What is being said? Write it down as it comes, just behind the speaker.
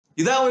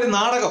ഇതാ ഒരു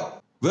നാടകം,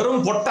 വെറും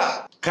പൊട്ട,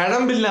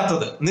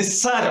 കഴമ്പില്ലാത്തത്,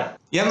 നിസ്സാരം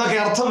എന്നൊക്കെ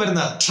അർത്ഥം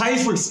വരുന്ന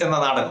Trifles എന്ന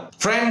നാടകം.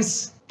 Friends,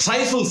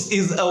 Trifles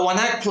is a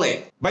one-act play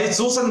by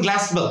Susan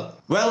Glaspell.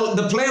 Well,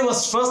 the play was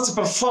first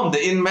performed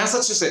in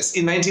Massachusetts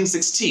in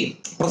 1916.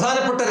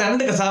 പ്രധാനപ്പെട്ട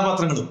രണ്ട്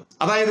കഥാപാത്രങ്ങളും,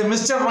 അതായത്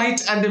mister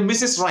right and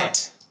Mrs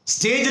right,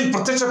 സ്റ്റേജിൽ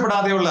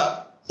പ്രത്യക്ഷപ്പെടാതെയുള്ള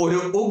ഒരു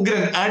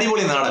ഉഗ്രൻ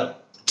അടിപൊളി നാടകം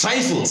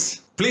Trifles.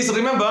 Please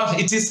remember,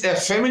 it is a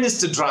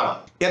feminist drama,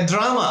 a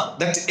drama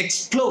that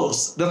explores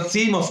the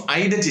theme of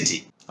identity.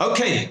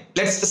 Okay,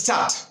 let's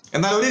start.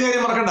 എന്നാൽ ഒരു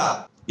കാര്യം മറക്കണ്ട,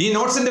 ഈ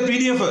നോട്ട്സിന്റെ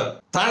PDF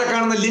താഴെ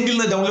കാണുന്ന ലിങ്കിൽ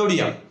നിന്ന് ഡൗൺലോഡ്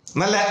ചെയ്യാം.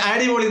 നല്ല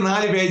അടിപൊളി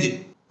 4 പേജ്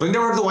പ്രിന്റ്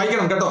ഔട്ട് എടുത്ത്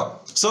വായിക്കണം കേട്ടോ.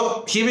 So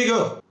here we go.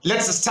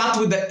 Let's start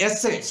with the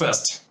essay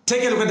first.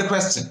 Take a look at the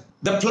question.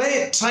 The play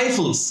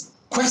Trifles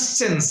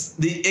questions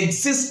the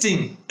existing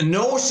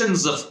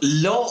notions of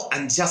law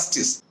and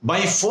justice by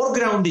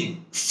foregrounding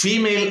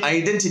female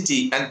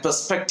identity and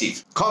perspective.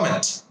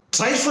 Comment.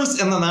 Trifles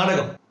എന്ന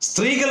നാടകം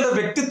സ്ത്രീകളുടെ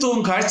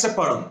വ്യക്തിത്വവും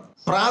കാഴ്ചപ്പാടും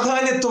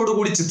പ്രാധാന്യത്തോടു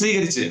കൂടി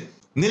ചിത്രീകരിച്ച്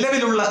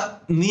നിലവിലുള്ള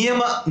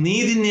നിയമ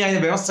നീതിന്യായ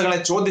വ്യവസ്ഥകളെ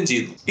ചോദ്യം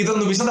ചെയ്യുന്നു.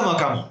 ഇതൊന്ന്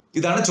വിശദമാക്കാമോ?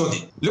 ഇതാണ്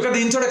ചോദ്യം. Look at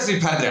the introductory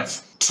paragraph.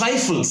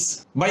 Trifles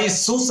by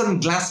Susan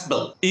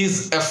Glaspell is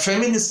a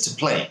feminist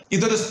play.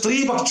 ഇതൊരു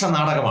സ്ത്രീപക്ഷ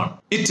നാടകമാണ്.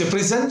 It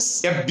presents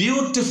a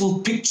beautiful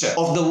picture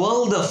of the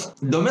world of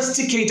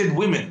domesticated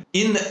women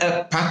in a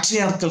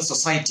patriarchal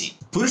society.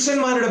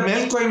 പുരുഷന്മാരുടെ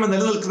മേൽക്കോയ്മ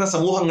നിലനിൽക്കുന്ന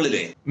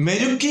സമൂഹങ്ങളിലെ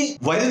മെരുക്കി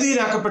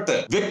വരുതിയിലാക്കപ്പെട്ട്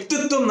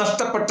വ്യക്തിത്വം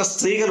നഷ്ടപ്പെട്ട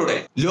സ്ത്രീകളുടെ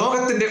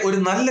ലോകത്തിന്റെ ഒരു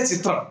നല്ല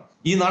ചിത്രം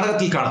ഈ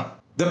നാടകത്തിൽ കാണാം.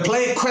 The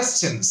play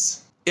questions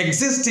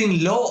existing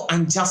law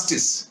and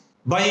justice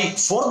by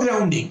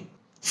foregrounding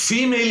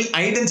female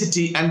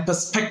identity and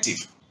perspective.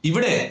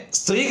 ഇവിടെ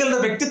സ്ത്രീകളുടെ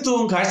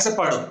വ്യക്തിത്വവും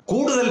കാഴ്ചപ്പാടും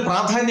കൂടുതൽ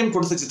പ്രാധാന്യം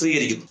കൊടുത്ത്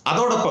ചിത്രീകരിക്കുന്നു.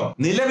 അതോടൊപ്പം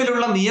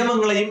നിലവിലുള്ള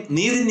നിയമങ്ങളെയും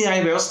നീതിന്യായ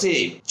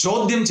വ്യവസ്ഥയെയും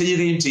ചോദ്യം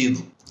ചെയ്യുകയും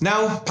ചെയ്യുന്നു. Now,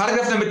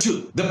 paragraph number 2.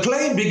 The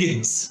play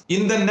begins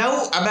in the now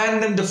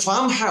abandoned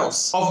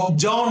farmhouse of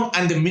John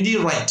and Minnie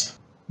Wright.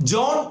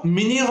 John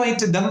mini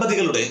right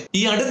ദമ്പതികളുടെ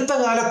ഈ അടുത്ത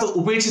കാലത്ത്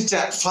ഉപേക്ഷിച്ച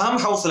ഫാം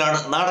ഹൗസിലാണ്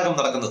നാടകം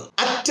നടക്കുന്നത്.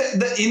 At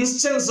the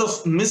instance of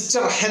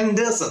mister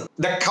Henderson,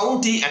 the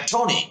county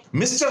attorney,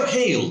 mister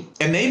hail,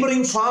 A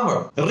neighbouring farmer,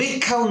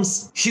 റീകൗണ്ട്സ്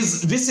his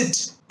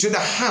visit to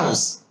the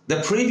house the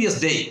previous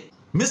day.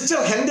 Mister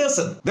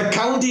Henderson, the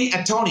county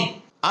attorney,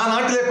 ആ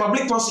നാട്ടിലെ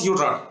public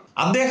പ്രോസിക്യൂട്ടറാണ്.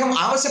 അദ്ദേഹം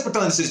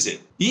ആവശ്യപ്പെട്ടതനുസരിച്ച്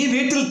ഈ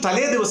വീട്ടിൽ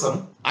തലേ ദിവസം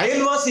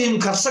അയൽവാസിയും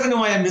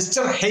കർഷകനുമായ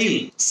മിസ്റ്റർ ഹെയിൽ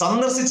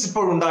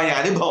സന്ദർശിച്ചപ്പോഴുണ്ടായ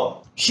അനുഭവം.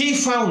 He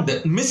found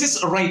Mrs.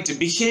 Wright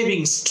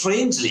behaving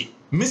strangely.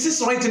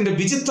 Mrs റൈറ്റിന്റെ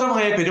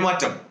വിചിത്രമായ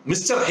പെരുമാറ്റം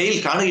മിസ്റ്റർ ഹെയിൽ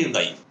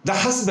കാണുകയുണ്ടായി. The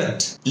husband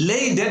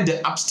lay dead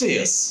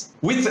upstairs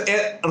with a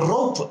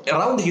rope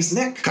around his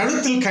neck.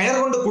 കഴുത്തിൽ കയർ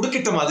കൊണ്ട്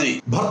കുടുക്കിട്ട മാതിരി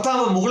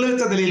ഭർത്താവ്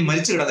മുകളിലത്തെ നിലയിൽ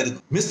മരിച്ചു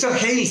കിടന്നിരുന്നു. Mr.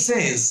 Hale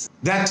says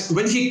that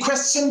when he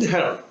questioned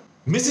her,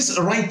 Mrs.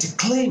 Wright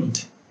claimed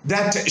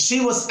that she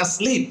was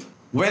asleep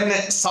when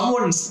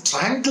someone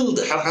strangled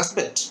her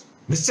husband.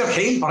 Mister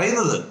hail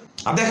പറയുന്നത്,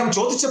 അദ്ദേഹം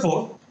ചോദിച്ചപ്പോൾ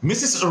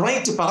മിസ്സിസ്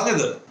റൈറ്റ്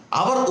പറഞ്ഞത്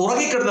അവർ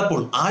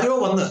ഉറങ്ങിക്കിടന്നപ്പോൾ ആരോ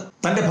വന്ന്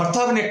തന്റെ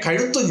ഭർത്താവിനെ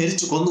കഴുത്തു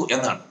ഞെരിച്ചു കൊന്നു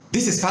എന്നാണ്.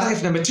 This is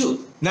paragraph number 2.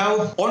 Now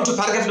on to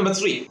paragraph number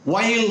 3.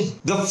 While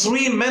the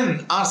 3 men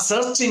are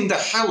searching the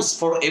house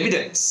for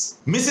evidence,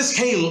 Mrs.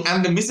 Hale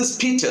and Mrs.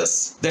 Peters,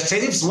 the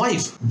sheriff's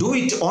wife, do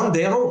it on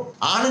their own.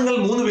 ആണുങ്ങൾ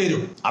 3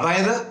 പേരും,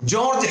 അതായത്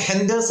George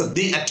Henderson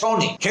the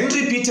attorney,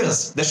 Henry Peters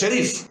the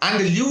sheriff, and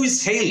Lewis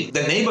Hale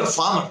the neighbor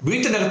farmer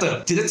വീട്ടിനകത്ത്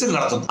തിരച്ചിൽ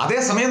നടത്തുന്നു.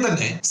 അതേസമയം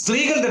തന്നെ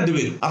സ്ത്രീകൾ 2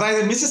 പേരും,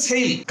 അതായത് മിസ്സിസ്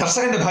ഹെയിൽ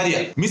കർഷകന്റെ ഭാര്യ,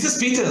 മിസ്സിസ്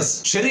പീറ്റേഴ്സ്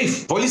ഷെരീഫ്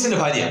പോലീസിന്റെ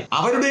ഭാര്യ,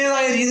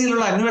 അവരുടേതായ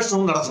രീതിയിലുള്ള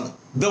അന്വേഷണവും നടത്തുന്നു.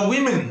 The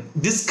women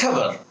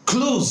discover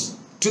clues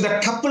to the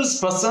couple's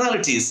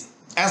personalities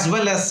as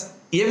well as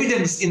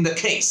evidence in the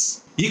case.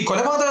 ഈ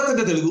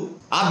കൊലപാതകത്തിന്റെ തെളിവ്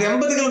ആ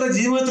ദമ്പതികളുടെ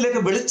ജീവിതത്തിലേക്ക്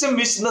വെളിച്ചം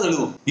വീശുന്ന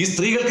തെളിവ് ഈ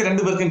സ്ത്രീകൾക്ക്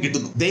 2 പേർക്കും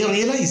കിട്ടുന്നു. They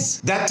realize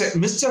that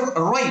Mr.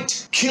 Wright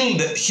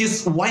killed his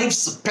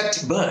wife's pet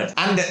bird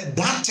and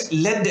that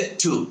led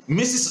to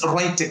Mrs.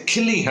 Wright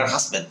killing her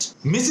husband.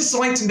 Mrs.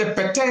 Wrightന്റെ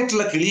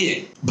പെറ്റായിട്ടുള്ള കിളിയെ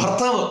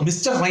ഭർത്താവ്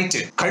മിസ്റ്റർ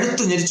റൈറ്റ്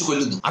കഴുത്തു ഞെരിച്ചു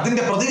കൊല്ലുന്നു.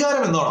 അതിന്റെ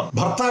പ്രതികാരം എന്നോണം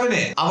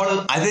ഭർത്താവിനെ അവൾ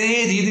അതേ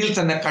രീതിയിൽ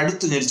തന്നെ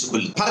കഴുത്തു ഞെരിച്ചു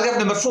കൊല്ലുന്നു. Paragraph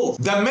number 4.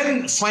 The men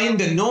find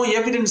no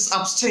evidence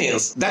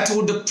upstairs that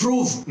would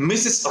prove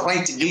Mrs.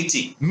 Wright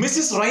guilty.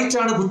 Mrs. Wright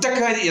ആണ്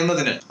കുറ്റക്കാരി എന്നതിന്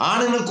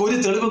ആണുങ്ങൾക്ക് ഒരു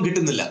തെളിവും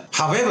കിട്ടുന്നില്ല.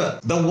 However,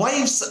 the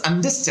wives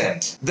understand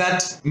that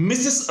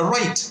Mrs.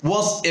 Wright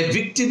was a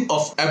victim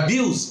of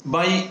abuse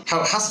by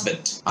her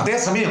husband.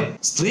 അതേസമയം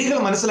സ്ത്രീകൾ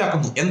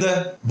മനസ്സിലാക്കുന്നു എന്ത്,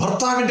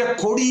 ഭർത്താവിന്റെ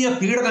കൊടിയ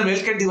പീഡനം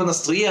ഏൽക്കേണ്ടി വന്ന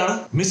സ്ത്രീയാണ്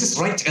മിസ്സിസ്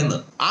റൈറ്റ് എന്ന്.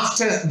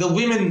 After the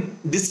women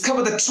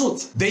discover the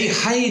truth, they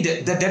hide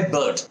the dead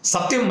bird.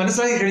 സത്യം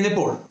മനസ്സിലാക്കി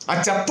കഴിഞ്ഞപ്പോൾ ആ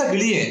ചത്ത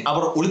കിളിയെ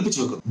അവർ ഒളിപ്പിച്ചു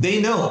വെക്കും. They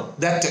know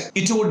that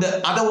it would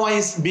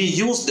otherwise be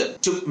used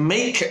to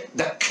make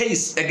the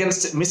case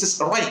against Mrs.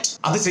 Wright.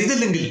 അത്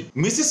ചെയ്തില്ലെങ്കിൽ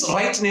മിസ്സിസ്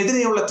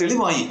റൈറ്റിനെതിരെയുള്ള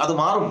തെളിവായി അത്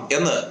മാറും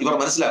എന്ന് ഇവർ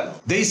മനസ്സിലാക്കുന്നു.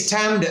 They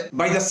stand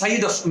by the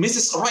side of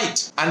Mrs. Wright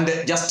and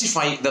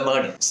justify the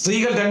murder.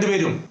 സ്ത്രീകൾ 2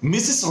 പേരും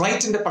മിസ്സിസ്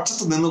റൈറ്റിന്റെ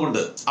പക്ഷത്ത്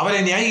നിന്നുകൊണ്ട് അവരെ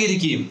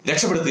ന്യായീകരിക്കുകയും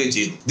രക്ഷപ്പെടുത്തുകയും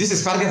ചെയ്യുന്നു. This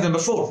is paragraph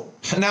number 4.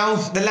 Now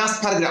the last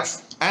paragraph.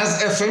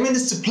 As a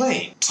feminist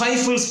play,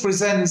 Trifles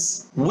presents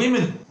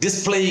women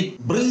displaying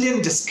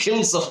brilliant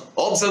skills of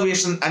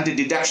observation and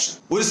deduction.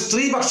 ഒരു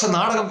സ്ത്രീപക്ഷ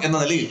നാടകം എന്ന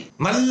നിലയിൽ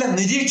നല്ല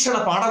നിരീക്ഷണ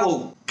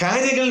പാഠവും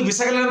കാര്യങ്ങൾ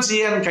വിശകലനം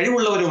ചെയ്യാൻ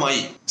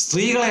കഴിവുള്ളവരുമായി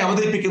സ്ത്രീകളെ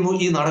അവതരിപ്പിക്കുന്നു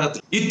ഈ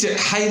നാടകത്തിൽ. It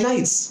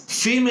highlights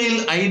female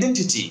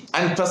identity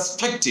and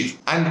perspective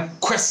and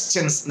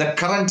questions the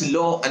current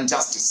law and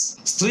justice.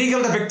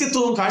 സ്ത്രീകളുടെ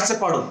വ്യക്തിത്വവും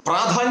കാഴ്ചപ്പാടും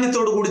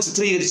പ്രാധാന്യത്തോടു കൂടി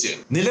ചിത്രീകരിച്ച്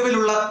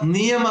നിലവിലുള്ള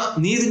നിയമ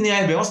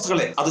നീതിന്യായ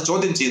വ്യവസ്ഥകളെ അത്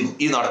ചോദ്യം ചെയ്യുന്നു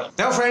ഈ നാടകം.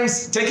 Now friends,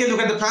 take a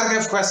look at the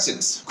paragraph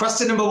questions.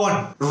 Question number 1.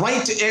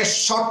 Write a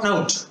short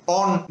note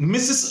on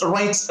Mrs.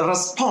 Wright's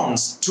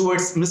response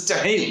towards Mr.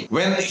 Hale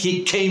when he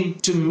came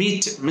to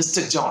meet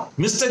Mr. John.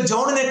 Mr.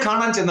 Johnനെ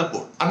കാണാൻ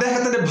ചെന്നപ്പോൾ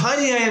അദ്ദേഹത്തിന്റെ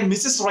ഭാര്യയായ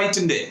മിസ്സിസ്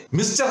റൈറ്റിന്റെ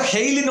മിസ്റ്റർ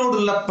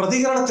ഹെയിലിനോടുള്ള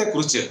പ്രതികരണത്തെ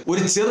കുറിച്ച്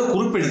ഒരു ചെറു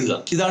കുറിപ്പ് എഴുതുക.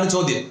 ഇതാണ്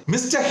ചോദ്യം.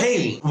 Mister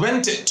hail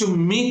went to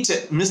meet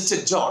Mr.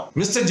 John.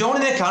 Mister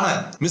ജോണിനെ കാണാൻ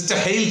മിസ്റ്റർ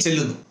ഹെയിൽ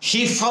ചെല്ലുന്നു.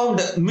 He found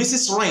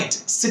Mrs. Wright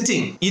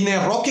sitting in a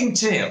rocking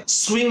chair,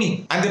 swinging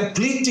and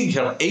pleating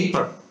her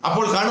apron.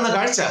 അപ്പോൾ കാണുന്ന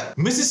കാഴ്ച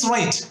മിസ്സിസ്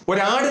റൈറ്റ്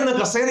ഒരാടുന്ന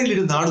കസേരയിൽ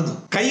ഇരുന്ന് ആടുന്നു.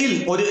 കയ്യിൽ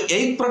ഒരു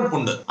ഏപ്രൺ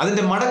ഉണ്ട്.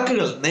 അതിന്റെ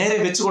മടക്കുകൾ നേരെ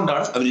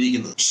വെച്ചുകൊണ്ടാണ്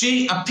അവരിയ്ക്കുന്നത്. She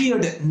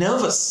appeared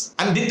nervous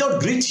and did not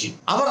greet him.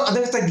 അവർ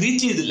അദ്ദേഹത്തെ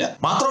ഗ്രീറ്റ് ചെയ്തില്ല,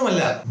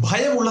 മാത്രമല്ല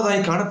ഭയമുള്ളതായി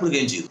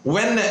കാണപ്പെടുകയും ചെയ്തു.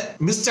 When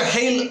Mr.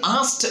 Hale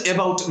asked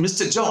about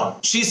Mr. John,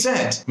 she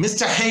said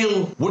Mr. Hale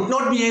would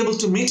not be able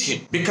to meet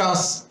him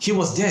because he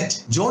was dead.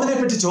 ജോണിനെ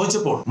പറ്റി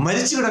ചോദിച്ചപ്പോൾ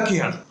മരിച്ചു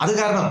കിടക്കുകയാണ്, അത്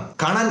കാരണം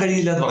കാണാൻ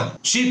കഴിയില്ല എന്ന് പറഞ്ഞു.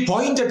 She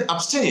pointed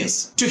upstairs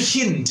to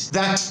hint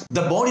that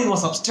the body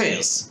was upstairs.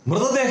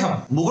 മൃതദേഹം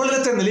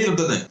മുകളിലത്തെ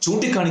നിലയിലുണ്ടെന്ന്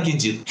ചൂണ്ടിക്കാണിക്കുകയും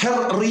ചെയ്തു. Her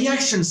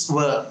reactions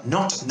were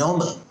not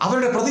normal.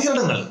 അവരുടെ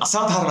പ്രതികരണങ്ങൾ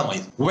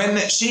അസാധാരണമായി. When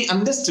she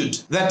understood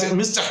that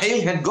Mr.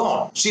 Hale had gone,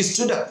 she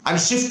stood up and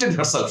shifted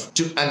herself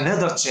to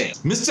another chair.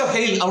 Mr.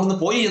 Hale അവിടുന്ന്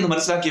പോയി എന്ന്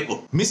മനസ്സിലാക്കിയപ്പോൾ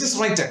മിസ്സിസ്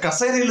റൈറ്റ്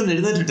കസേരയിൽ നിന്ന്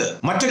എഴുന്നേറ്റിട്ട്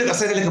മറ്റൊരു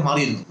കസേരയിലേക്ക്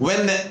മാറിയിരുന്നു.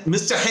 When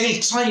Mr. Hale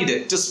tried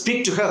to speak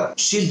to her,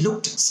 she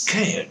looked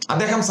scared.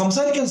 അദ്ദേഹം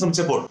സംസാരിക്കാൻ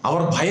ശ്രമിച്ചപ്പോൾ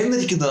അവർ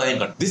ഭയന്നിരിക്കുന്നതായും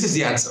കണ്ടു. This is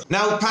the answer.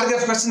 Now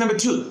paragraph question number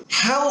 2.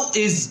 How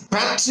is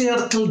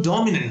patriarchal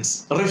dominance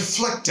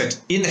reflected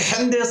in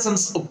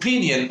Henderson's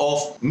opinion of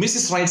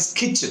Mrs. Wright's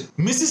kitchen?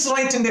 Mrs.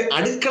 Wrightന്റെ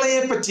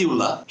അടുക്കളയെ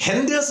പറ്റിയുള്ള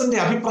ഹെൻഡേഴ്സന്റെ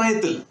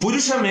അഭിപ്രായത്തിൽ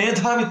പുരുഷ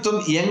മേധാവിത്വം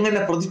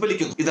എങ്ങനെ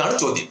പ്രതിഫലിക്കുന്നു? ഇതാണ്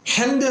ചോദ്യം.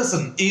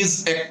 Henderson is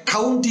a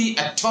county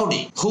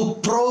attorney who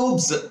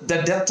probes the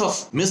death of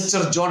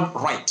Mr. John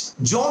Wright.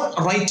 John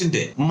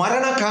റൈറ്റിന്റെ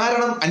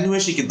മരണകാരണം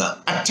അന്വേഷിക്കുന്ന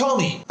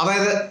അറ്റോർണി,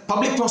 അതായത്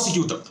പബ്ലിക്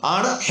പ്രോസിക്യൂട്ടർ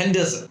ആണ്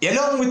Henderson.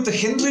 Along with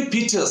Henry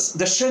Peters,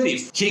 the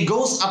sheriff, he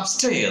goes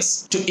upstairs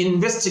to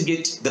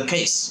investigate the case.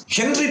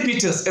 Henry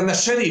Peter's എന്ന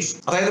ഷെരീഫ്,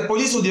 അതായത്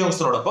police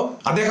ഉദ്യോഗസ്ഥനോടൊപ്പം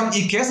അദ്ദേഹം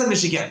ഈ case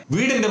അന്വേഷിക്കാൻ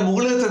വീടിന്റെ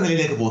മുകളിലത്തെ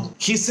നിലയിലേക്ക് പോകുന്നു.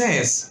 He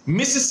says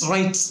Mrs.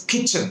 Wright's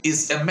kitchen is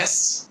a mess.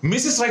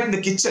 Mrs റൈറ്റിന്റെ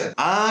kitchen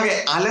ആകെ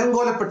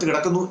അലങ്കോലപ്പെട്ട്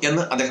കിടക്കുന്നു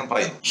എന്ന് അദ്ദേഹം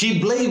പറയുന്നു. He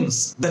blames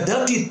the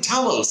dirty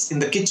towels in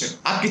the kitchen.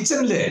 ആ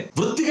കിച്ചണിലെ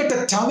വൃത്തികെട്ട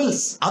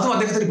ടവൽസ് അതും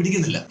അദ്ദേഹത്തിന്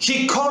പിടിക്കുന്നില്ല. He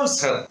calls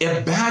her a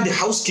bad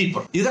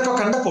housekeeper. ഇതൊക്കെ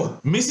കണ്ടപ്പോൾ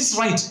മിസ്സിസ്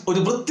റൈറ്റ്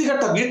ഒരു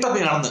വൃത്തികെട്ട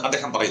വീട്ടമ്മയാണെന്ന്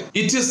അദ്ദേഹം പറയുന്നു.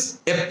 It is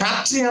a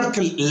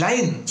patriarchal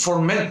line for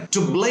men to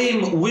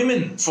blame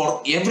women for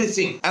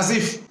everything, as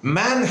if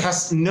man has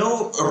no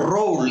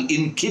role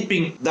in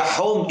keeping the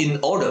home in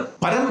order.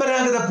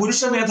 പരമ്പരാഗത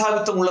പുരുഷ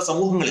മേധാവിത്വമുള്ള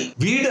സമൂഹങ്ങളിൽ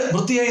വീട്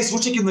വൃത്തിയായി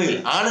സൂക്ഷിക്കുന്നതിൽ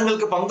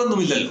ആണുങ്ങൾക്ക്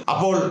പങ്കൊന്നുമില്ലല്ലോ.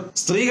 അപ്പോൾ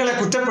സ്ത്രീകളെ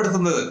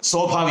കുറ്റപ്പെടുത്തുന്നത്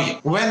സ്വാഭാവികം.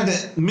 When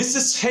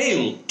Mrs.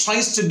 Hale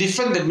tries to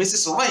defend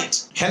Mrs. Wright,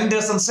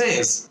 Henderson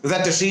says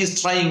that she is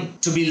trying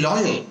to be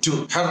loyal to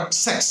her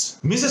sex.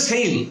 Mrs.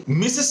 Hale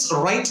Mrs.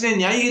 Wrightനെ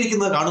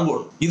ന്യായീകരിക്കുന്നത് കാണുമ്പോൾ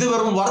ഇത്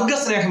വെറും വർഗ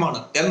സ്നേഹമാണ്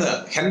എന്ന്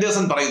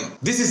ഹെൻഡേഴ്സൺ പറയുന്നു.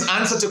 This is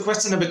answer to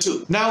question number 2.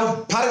 Now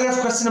paragraph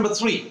question number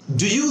 3.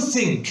 Do you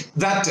think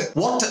that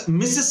what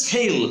Mrs.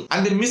 Hale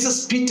and Mrs.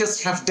 Peters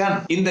have done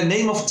in the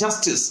name of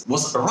justice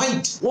was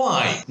right?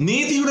 Why?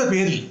 നീതിയുടെ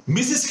പേരിൽ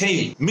Mrs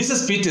hail,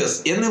 Mrs Peter's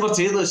എന്നിവർ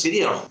ചെയ്തത്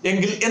ശരിയാണോ?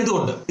 എങ്കിൽ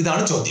എന്തുകൊണ്ട്?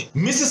 ഇതാണ് ചോദ്യം.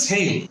 Mrs.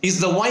 Hale is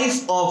the wife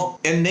of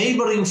a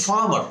neighboring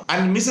farmer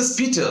and Mrs.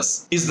 Peters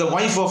is the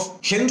wife of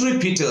Henry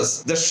Peters,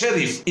 the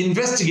sheriff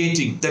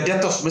investigating the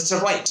death of Mr.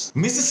 Wright.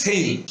 Mrs.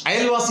 Hale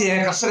അയൽവാസിയായ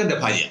കർഷകന്റെ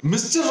ഭാര്യ.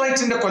 മിസ്റ്റർ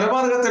റൈറ്റിന്റെ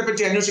കൊലപാതകത്തെ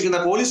പറ്റി അന്വേഷിക്കുന്ന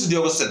പോലീസ്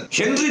ഉദ്യോഗസ്ഥൻ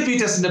ഹെൻറി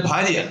പീറ്റേഴ്സിന്റെ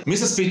ഭാര്യ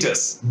Mises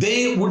Peter's. They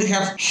would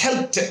have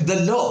helped the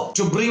law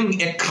to bring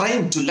a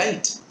crime to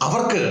light.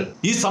 അവർക്ക്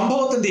ഈ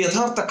സംഭവത്തിന്റെ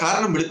യഥാർത്ഥ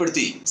കാരണം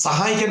വെളിപ്പെടുത്തി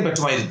സഹായിക്കാൻ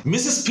പറ്റുമായിരുന്നു.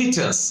 Mises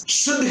Peter's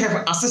should have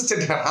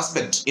assisted her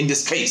husband in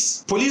this case.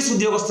 Police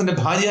ഉദ്യോഗസ്ഥന്റെ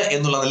ഭാര്യ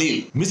എന്നുള്ള നിലയിൽ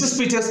മിസസ്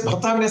പീറ്റേഴ്സ്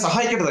ഭർത്താവിനെ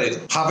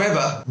സഹായിക്കേണ്ടതായിരുന്നു.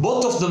 However,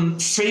 both of them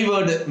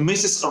favored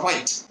Mrs.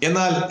 Wright.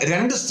 എന്നാൽ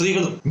രണ്ട്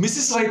സ്ത്രീകളും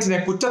മിസസ് റൈറ്റിനെ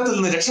കുറ്റത്തിൽ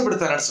നിന്ന്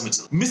രക്ഷപ്പെടുത്താനാണ്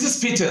ശ്രമിച്ചത്. Mises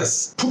Peter's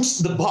puts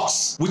the box,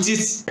 which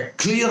is a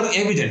clear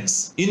evidence,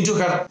 into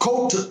her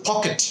coat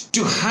pocket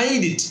to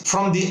hide it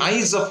from the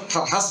eyes of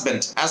her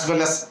husband as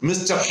well as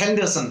Mr.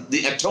 Henderson,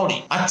 the attorney.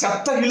 ആ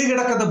ചത്ത കിളി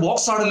കിടക്കുന്ന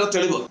box ആണല്ലോ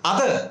തെളിവ്.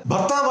 അത്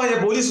ഭർത്താവായ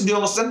police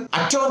ഉദ്യോഗസ്ഥൻ,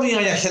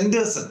 അറ്റോർണിയായ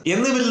Henderson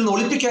എന്നിവരിൽ നിന്ന്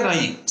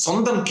ഒളിപ്പിക്കാനായി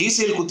സ്വന്തം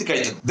കീശയിൽ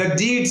കുത്തിക്കയറ്റുന്നു. The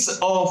deeds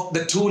of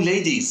the two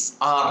ladies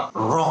are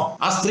wrong.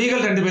 ആ സ്ത്രീകൾ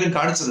രണ്ടുപേരും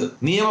കാണിച്ചത്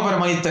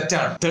നിയമപരമായി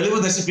തെറ്റാണ്. തെളിവ്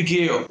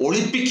നശിപ്പിക്കുകയോ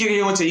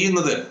ഒളിപ്പിക്കുകയോ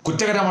ചെയ്യുന്നത്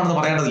കുറ്റകരമാണെന്ന്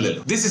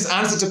പറയേണ്ടതില്ലല്ലോ. This is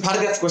answer to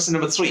paragraph question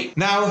number 3.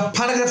 Now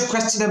paragraph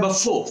question number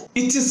 4.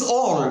 It is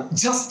all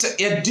just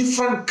a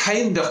different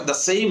kind of the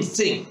same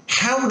thing.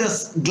 How does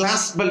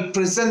Glaspell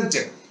present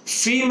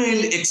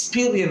female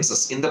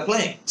experiences in the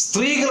play?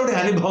 സ്ത്രീകളുടെ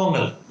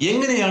അനുഭവങ്ങൾ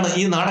എങ്ങനെയാണ്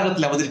ഈ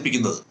നാടകത്തിൽ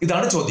അവതരിപ്പിക്കുന്നത്?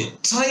 ഇതാണ് ചോദ്യം.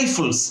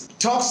 Trifles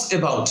talks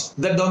about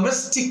the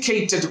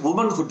domesticated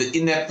womanhood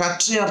in a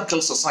patriarchal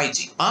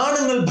society.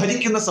 ആണുങ്ങൾ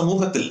ഭരിക്കുന്ന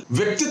സമൂഹത്തിൽ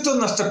വ്യക്തിത്വം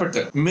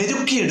നഷ്ടപ്പെട്ട്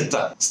മെരുക്കിയെടുത്ത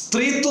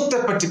സ്ത്രീത്വത്തെ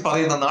പറ്റി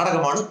പറയുന്ന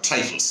നാടകമാണ്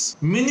Trifles.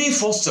 Minnie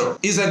Foster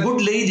is a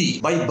good lady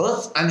by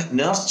birth and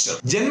nurture.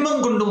 ജന്മം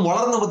കൊണ്ടും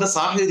വളർന്നു വന്ന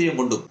സാഹചര്യം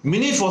കൊണ്ടും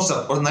മിനി ഫോസ്റ്റർ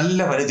ഒരു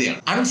നല്ല വനിതയാണ്.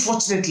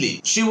 Unfortunately,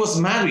 she was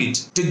married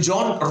to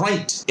John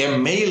Wright, a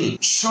male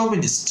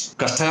chauvinist.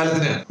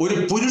 കഷ്ടകാലത്തിന് ഒരു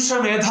പുരുഷ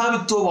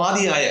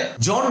മേധാവിത്വവാദിയായ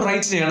ജോൺ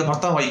റൈറ്റിനെയാണ്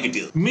ഭർത്താവായി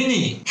കിട്ടിയത്.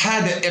 Mini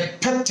had a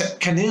pet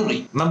canary.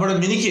 നമ്മുടെ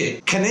മിനിക്ക്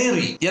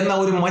കനേറി എന്ന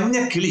ഒരു മഞ്ഞ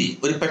കിളി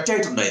ഒരു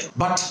പെറ്റായിട്ടുണ്ടായിരുന്നു.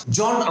 But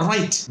John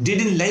Wright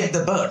didn't like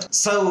the bird,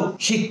 so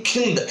he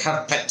killed her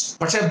pet.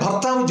 പക്ഷേ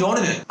ഭർത്താവ്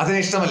ജോണിന് അതിനെ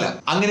ഇഷ്ടമല്ല.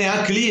 അങ്ങനെ ആ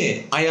കിളിയെ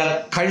അയാൾ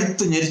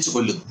കഴുത്ത് ഞെരിച്ചു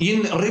കൊല്ലുന്നു. In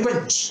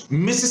revenge,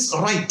 Mrs.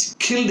 Wright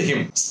killed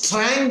him,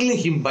 strangling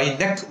him by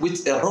neck with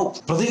a rope.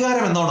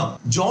 പ്രതികാരം എന്നോണം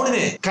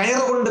ജോണിനെ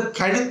കയറുകൊണ്ട്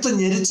കഴുത്ത്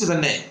ഞെരിച്ചു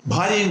തന്നെ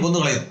ഭാര്യയും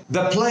കൊന്നുകളയുന്നു.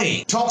 The play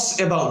talks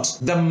about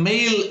the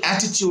male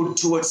attitude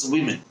towards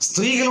women.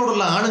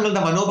 സ്ത്രീകളോടുള്ള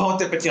ആണുങ്ങളുടെ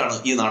മനോഭാവത്തെ പറ്റിയാണ്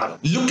ഈ നാടകം.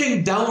 Looking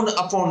down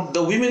upon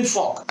the women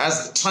folk as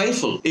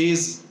trifle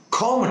is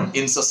common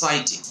in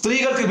society.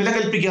 സ്ത്രീകൾക്ക് വില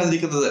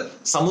കൽപ്പിക്കാതിരിക്കുന്നത്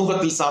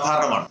സമൂഹത്തിൽ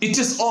സാധാരണമാണ്. It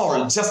is all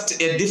just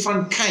a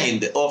different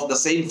kind of the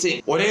same thing.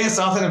 ഒരേ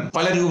സാധനം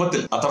പല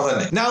രൂപത്തിൽ അത്ര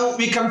തന്നെ. Now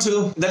we come to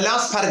the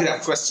last paragraph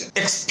question.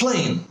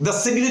 Explain the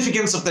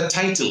significance of the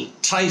title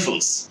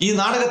Trifles. ഈ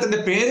നാടകത്തിന്റെ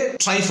പേര്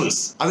Trifles.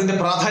 അതിന്റെ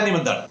പ്രാധാന്യം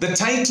എന്താണ്? The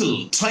title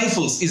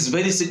Trifles is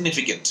very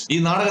significant. ഈ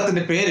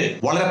നാടകത്തിന്റെ പേര്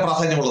വളരെ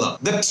പ്രാധാന്യമുള്ളതാണ്.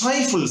 The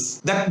trifles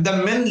that the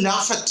men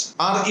laugh at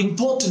are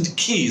important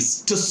keys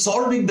to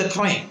solving the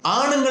crime.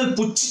 ആണുങ്ങൾ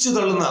പുച്ഛിച്ചു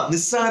തള്ളുന്ന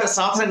നിസ്സാര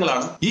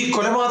സാധനങ്ങളാണ് ഈ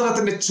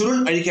കൊലപാതകത്തിന്റെ ചുരുൾ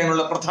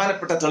അഴിക്കാനുള്ള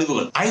പ്രധാനപ്പെട്ട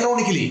തെളിവുകൾ.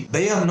 Ironically,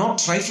 they are not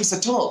trifles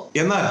at all.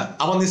 എന്നാൽ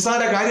അവ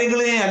നിസ്സാര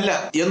കാര്യങ്ങളേ അല്ല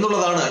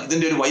എന്നുള്ളതാണ്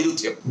ഇതിന്റെ ഒരു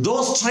വൈരുദ്ധ്യം.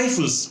 Those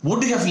trifles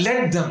would have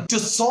led them to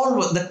solve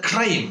the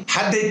crime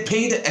had they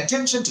paid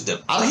attention to them.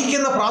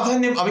 അർഹിക്കുന്ന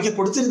പ്രാധാന്യം അവയ്ക്ക്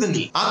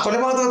കൊടുത്തിരുന്നെങ്കിൽ ആ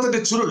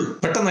കൊലപാതകത്തിന്റെ ചുരുൾ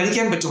പെട്ടെന്ന്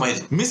അഴിക്കാൻ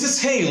പറ്റുമായിരുന്നു. Mrs.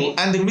 Hale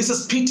and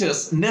Mrs.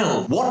 Peters know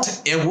what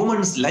a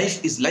woman's life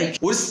is like.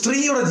 ഒരു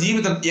സ്ത്രീയുടെ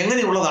ജീവിതം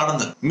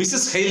എങ്ങനെയുള്ളതാണെന്ന്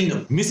മിസസ്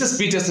ഹെയിലിനും മിസസ്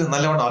പീറ്റേഴ്സിനും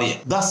നല്ലവണ്ണം അറിയാം.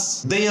 Thus,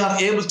 they are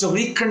able to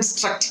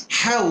reconstruct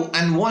how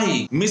and why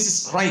Mrs.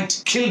 Wright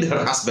killed her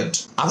husband.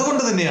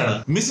 അതുകൊണ്ട് തന്നെയാണ്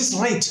മിസസ്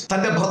റൈറ്റ്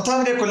തന്റെ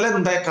ഭർത്താവിനെ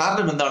കൊല്ലാനുണ്ടായ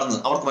കാരണം എന്താണെന്ന്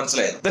അവർക്ക്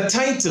മനസ്സിലായത്. The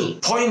title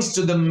points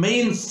to the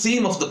main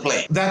theme of the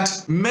play, that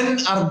men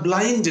are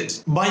blinded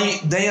by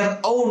their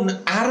own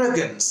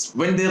arrogance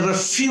when they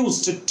refuse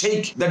to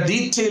take the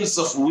details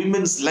of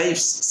women's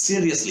lives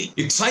seriously.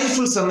 ഈ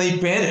Trifles എന്ന ഈ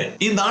പേര്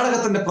ഈ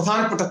നാടകത്തിന്റെ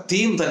പ്രധാനപ്പെട്ട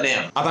തീം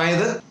തന്നെയാണ്.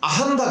 അതായത്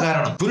അഹന്ത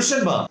കാരണം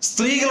പുരുഷന്മാർ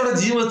സ്ത്രീകളുടെ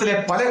ജീവിതത്തിലെ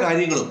പല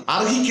കാര്യങ്ങളും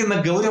അർഹിക്കുന്ന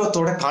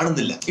ഗൗരവത്തോടെ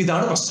കാണുന്നില്ല.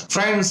 ഇതാണ് പ്രശ്നം.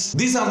 Friends,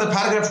 these are the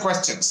paragraph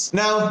questions.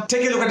 Now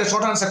take a look at the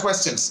short answer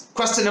questions.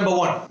 Question number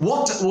 1.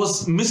 What was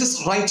Mrs.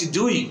 Wright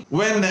doing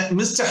when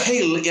Mr.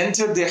 Hale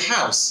entered their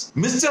house?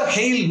 Mr.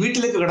 Hale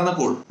വീട്ടിലേക്ക്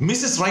കടന്നപ്പോൾ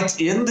Mrs. Wright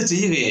എന്ത്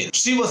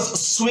ചെയ്യുകയായിരുന്നു? She was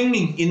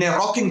swinging in a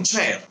rocking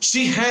chair.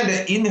 She had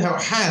in her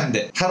hand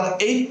her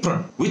apron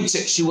which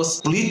she was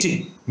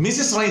pleating.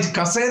 Mises right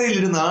കസേരയിൽ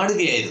ഇരുന്ന്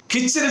ആടുകയായിരുന്നു.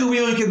 കിച്ചണിൽ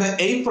ഉപയോഗിക്കുന്ന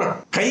apron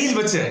കയ്യിൽ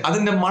വെച്ച്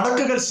അതിന്റെ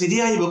മടക്കുകൾ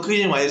ശരിയായി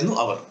വെക്കുകയുമായിരുന്നു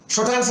അവർ.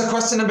 Short answer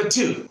question number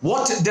 2.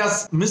 What does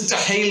Mr.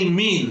 Hale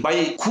mean by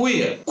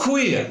queer?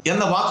 Queer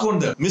എന്ന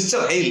വാക്കുകൊണ്ട്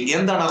മിസ്റ്റർ ഹെയിൽ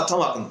എന്താണ്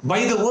അർത്ഥമാക്കുന്നത്?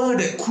 By the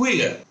word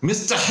queer,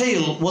 Mr.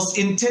 Hale was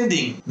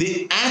intending the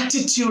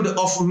attitude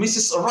of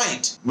Mrs.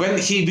 Wright when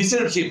he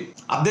visited him.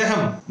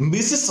 അദ്ദേഹം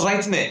Mises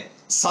റൈറ്റിനെ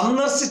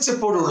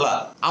സന്ദർശിച്ചപ്പോഴുള്ള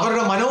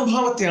അവരുടെ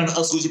മനോഭാവത്തെയാണ്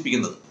അത്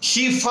സൂചിപ്പിക്കുന്നത്.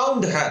 He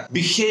found her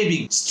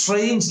behaving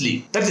strangely.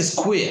 That is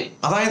queer.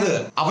 അതായത്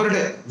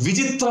അവരുടെ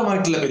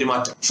വിചിത്രമായിട്ടുള്ള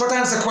പെരുമാറ്റം. Short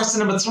answer question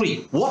number 3.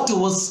 What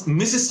was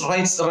Mrs.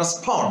 Wright's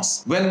response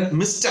when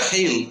Mr.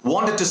 Hale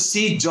wanted to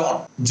see John?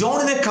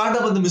 ജോണിനെ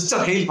കാണണമെന്ന് mister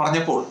hail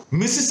പറഞ്ഞപ്പോൾ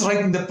Mises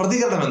റൈറ്റിന്റെ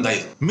പ്രതികരണം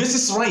എന്തായിരുന്നു?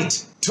 Mrs. Wright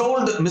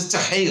told Mr.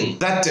 Hale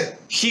that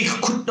he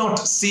could not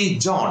see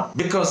John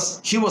because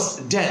he was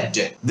dead.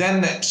 Then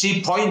she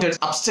pointed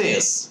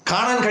upstairs.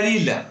 കാണാൻ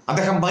കഴിയില്ല,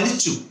 അദ്ദേഹം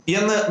മരിച്ചു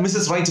എന്ന്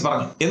Mises right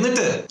പറഞ്ഞു.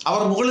 എന്നിട്ട്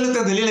അവർ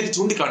മുകളിലത്തെ നിലയിലേക്ക്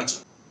ചൂണ്ടിക്കാണിച്ചു.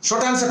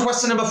 Short answer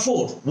question number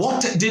 4.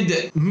 What did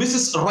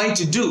Mrs. Wright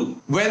do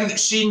when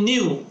she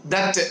knew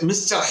that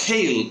Mr.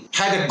 Hale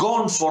had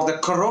gone for the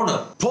coroner?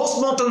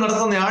 Postmortem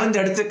നടത്തുന്ന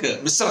ആളിന്റെ അടുത്തേക്ക്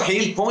മിസ്റ്റർ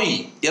ഹെയിൽ പോയി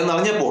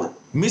എന്നറിഞ്ഞപ്പോൾ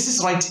മിസസ്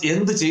റൈറ്റ്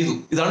എന്ത് ചെയ്തു?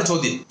 ഇതാണ്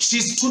ചോദ്യം. She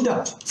stood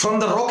up from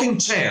the rocking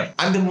chair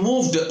and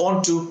moved on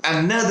to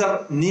another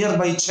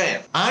nearby chair.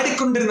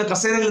 ആടിക്കൊണ്ടിരുന്ന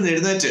കസേരയിൽ നിന്ന്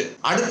എഴുന്നേറ്റ്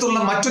അടുത്തുള്ള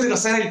മറ്റൊരു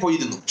കസേരയിൽ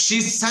പോയിരുന്നു. She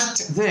sat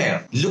there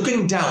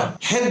looking down,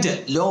 head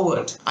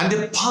lowered and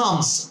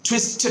palms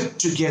twisted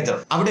together.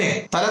 അവിടെ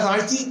തല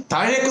താഴ്ത്തി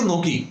താഴേക്ക്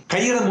നോക്കി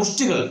കൈയുടെ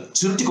മുഷ്ടികൾ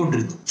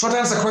ചുരുട്ടിക്കൊണ്ടിരുന്നു. Short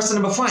answer question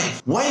number 5.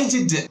 Why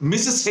did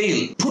Mrs.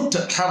 Hale put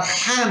her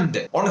hand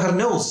on her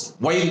nose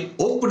while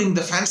opening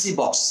the fancy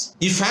box?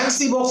 ഈ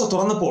ഫാൻസി ബോക്സ്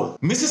തുറന്നപ്പോൾ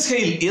Mrs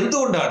hail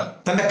എന്തുകൊണ്ടാണ്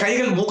തന്റെ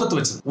കൈകൾ മൂക്കത്ത്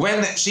വെച്ചത്? When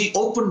she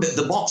opened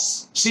the box,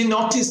 she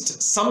noticed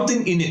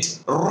something in it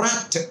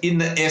wrapped in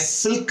a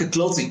silk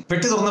clothing.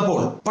 പെട്ടി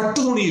തുറന്നപ്പോൾ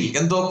പട്ടുതുണിയിൽ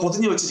എന്തോ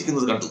പൊതിഞ്ഞു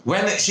വെച്ചിരിക്കുന്നത് കണ്ടു.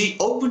 When she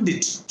opened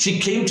it, she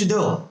came to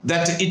know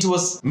that it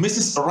was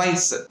Mrs.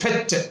 Wright's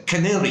pet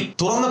canary.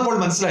 തുറന്നപ്പോൾ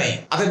മനസ്സിലായി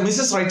അത്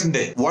മിസ്സിസ്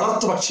റൈറ്റിന്റെ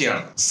വളർത്തു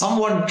പക്ഷിയാണ്.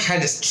 Someone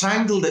had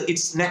strangled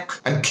its neck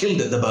and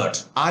killed the bird.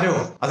 ആരോ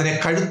അതിനെ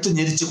കഴുത്ത്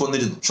ഞെരിച്ചു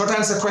കൊന്നിരുന്നു. Short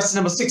answer question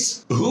number 6.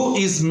 Who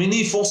is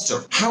Minnie Foster?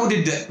 How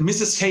did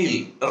Mrs. Hale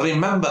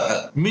remember her?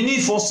 Minnie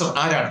Foster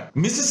ആരാണ്?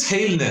 Mrs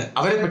ഹെയിലിന്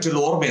അവരെ പറ്റിയുള്ള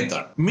ഓർമ്മ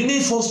എന്താണ്?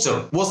 Minnie Foster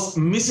was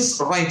Mrs.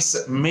 Wright's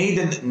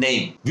maiden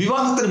name.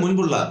 വിവാഹത്തിന്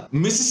മുൻപുള്ള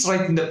Mrs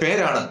റൈറ്റിന്റെ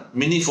പേരാണ്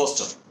mini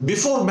foster.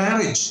 Before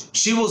marriage,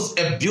 she was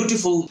a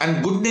beautiful and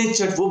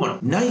good-natured woman,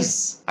 nice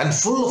and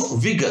full of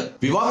vigor.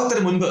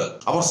 വിവാഹത്തിന് മുൻപ്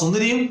അവർ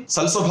സുന്ദരിയും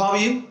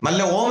സൽസ്വഭാവിയും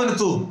നല്ല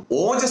ഓമനത്വവും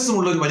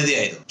ഓജസ്സുമുള്ള ഒരു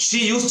വനിതയായിരുന്നു. She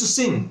used to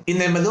sing in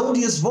a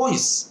melodious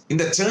voice in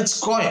the church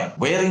choir,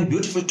 wearing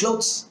beautiful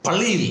clothes.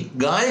 പള്ളിയിൽ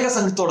ഗായക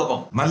സംഘത്തോടൊപ്പം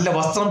നല്ല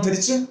വസ്ത്രം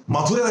ധരിച്ച്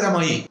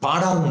മധുരതരമായി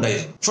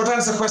പാടാറുണ്ടായിരുന്നു. Short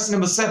answer question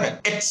number 7.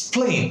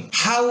 Explain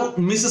how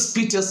Mrs.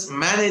 Peters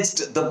managed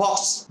the box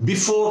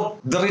before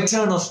the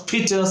return of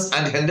Peters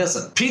and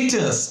Henderson.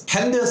 Peters,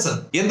 Henderson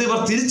എന്നിവർ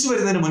തിരിച്ചു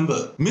വരുന്നതിന് മുൻപ്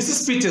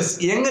മിസ്സിസ് പീറ്റേഴ്സ്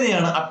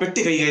എങ്ങനെയാണ് ആ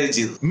പെട്ടി കൈകാര്യം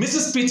ചെയ്തത്?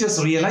 Mrs Peter's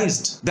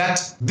realized that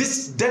this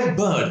dead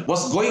bird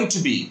was going to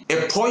be a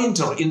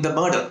pointer in the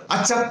murder. ആ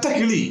ചത്ത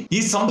കിളി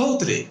ഈ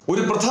സംഭവത്തിലെ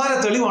ഒരു പ്രധാന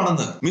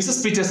തെളിവാണെന്ന്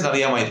മിസ്സിസ് പീറ്റേഴ്സിന്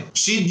അറിയാമായിരുന്നു.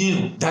 She knew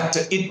that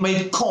it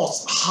might cause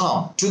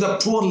harm to the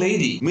poor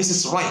lady,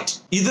 Mrs. Wright.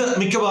 ഇത്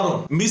മിക്കവാറും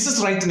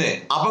മിസ്സിസ് റൈറ്റിനെ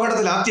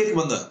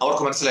അപകടത്തിലാക്കിയേക്കുമെന്ന്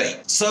അവർക്ക് മനസ്സിലായി.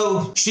 So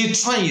she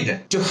tried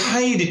to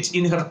hide it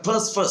in her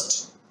purse first.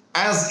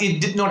 As it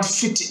did not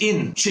fit in,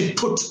 she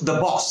put the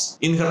box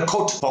in her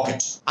coat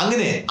pocket.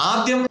 അങ്ങനെ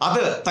ആദ്യം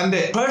അത്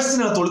തന്റെ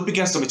പേഴ്സിനകത്ത്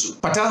ഒളിപ്പിക്കാൻ ശ്രമിച്ചു.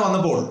 പറ്റാതെ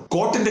വന്നപ്പോൾ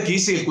കോട്ടിന്റെ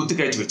കീശയിൽ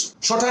കുത്തിക്കയറ്റി വെച്ചു.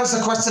 Short answer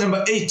question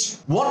number 8.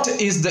 What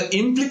is the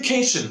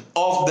implication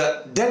of the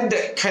dead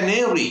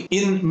canary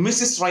in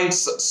Mrs.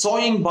 Wright's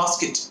sewing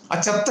basket? ആ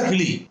ചത്ത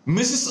കിളി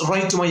മിസ്സിസ്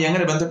റൈറ്റുമായി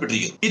എങ്ങനെ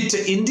ബന്ധപ്പെട്ടിരിക്കുന്നു? It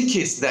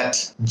indicates that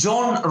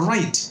John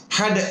Wright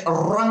had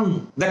wrung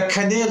the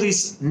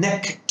canary's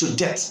neck to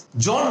death.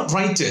 John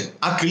right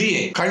ആ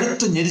കിളിയെ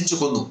കഴുത്ത് ഞെരിച്ചു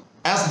കൊന്നു.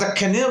 As the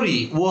canary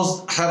was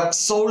her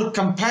sole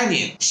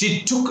companion, she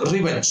took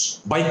revenge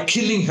by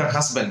killing her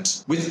husband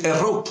with a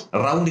rope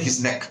around his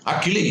neck. ആ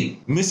കിളി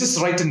Mrs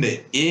റൈറ്റിന്റെ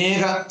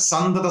ഏക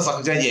സന്തത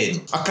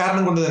സഹചാരിയായിരുന്നു.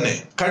 അക്കാരണം കൊണ്ട് തന്നെ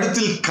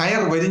കഴുത്തിൽ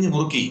കയർ വരിഞ്ഞു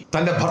മുറുക്കി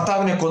തന്റെ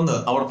ഭർത്താവിനെ കൊന്ന്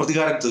അവർ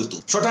പ്രതികാരം തീർത്തു.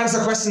 Short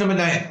answer question number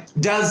 9.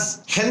 Does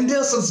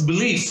Henderson's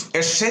belief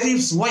a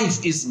sheriff's wife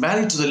is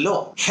married to the law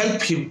help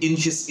him in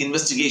his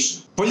investigation?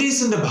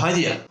 പോലീസിന്റെ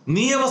ഭാര്യ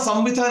നിയമ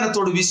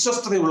സംവിധാനത്തോട്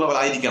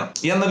വിശ്വസ്തതയുള്ളവരായിരിക്കണം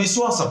എന്ന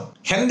വിശ്വാസം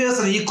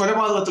ഹെൻഡേഴ്സൺ ഈ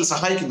കൊലപാതകത്തിൽ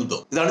സഹായിക്കുന്നുണ്ടോ?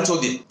 ഇതാണ്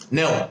ചോദ്യം.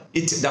 No,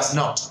 it does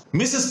not.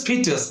 Mrs.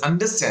 Peters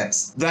understands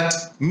that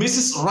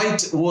Mrs.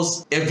 Wright was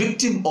a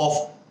victim of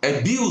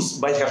abuse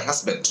by her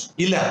husband.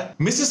 ഇല്ല,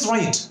 മിസ്സിസ്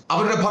റൈറ്റ്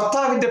അവരുടെ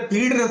ഭർത്താവിന്റെ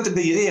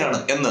പീഡനത്തിന്റെ ഇരയാണ്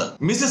എന്ന്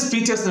മിസ്സിസ്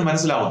പീറ്റേഴ്സിന്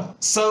മനസ്സിലാവുന്നു.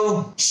 So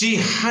she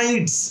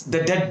hides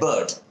the dead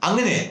bird.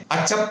 അങ്ങനെ ആ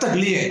ചത്ത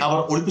കിളിയെ അവർ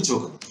ഒളിപ്പിച്ചു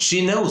വെക്കുന്നു. She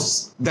knows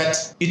that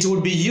it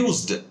would be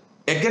used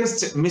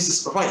against Mrs.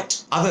 Wright.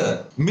 അത്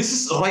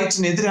മിസ്സിസ്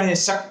റൈറ്റിനെതിരായ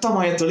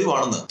ശക്തമായ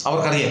തെളിവാണെന്ന്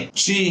അവർക്കറിയാം.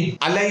 She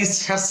allies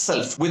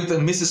herself with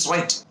Mrs.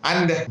 Wright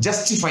and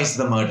justifies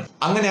the murder.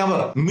 അങ്ങനെ അവർ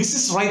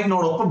മിസ്സിസ്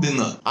റൈറ്റിനോടൊപ്പം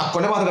നിന്ന് ആ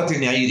കൊലപാതകത്തെ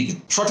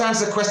ന്യായീകരിക്കുന്നു. Short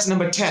answer question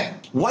number 10.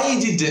 Why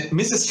did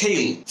Mrs.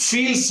 Hale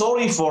feel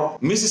sorry for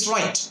Mrs.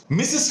 Wright?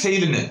 Mrs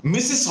ഹെയിലിന്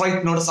Mrs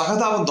റൈറ്റിനോട്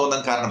സഹതാപം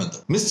തോന്നാൻ കാരണമെന്ത്?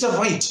 Mr.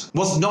 Wright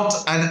was not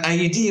an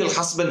ideal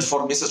husband for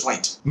Mrs.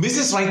 Wright.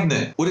 Mrs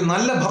റൈറ്റിന് ഒരു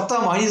നല്ല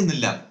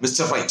ഭർത്താവായിരുന്നില്ല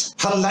mister right.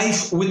 Her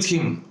life with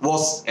him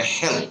was a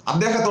hell.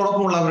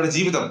 അദ്ദേഹത്തോടൊപ്പമുള്ള അവരുടെ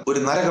ജീവിതം ഒരു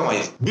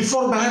നരകമായിരുന്നു.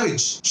 Before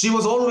marriage, she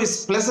was always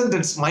pleasant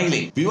and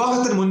smiling.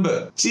 വിവാഹത്തിന് മുൻപ്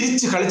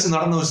ചിരിച്ചു കളിച്ച്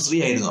നടന്ന ഒരു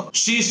സ്ത്രീയായിരുന്നു അവർ.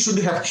 She should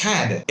have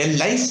had a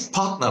life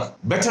partner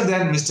better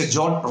than Mr.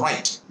 John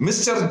Wright.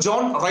 Mister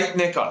John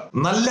റൈറ്റിനേക്കാൾ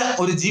നല്ല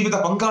ഒരു ജീവിത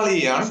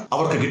പങ്കാളിയെയാണ്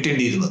അവർക്ക്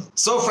കിട്ടേണ്ടിയിരുന്നത്.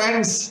 So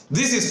friends,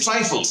 this is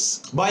Trifles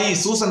by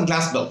Susan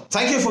Glaspell.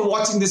 Thank you for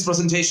watching this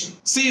presentation.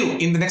 See you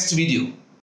in the next video.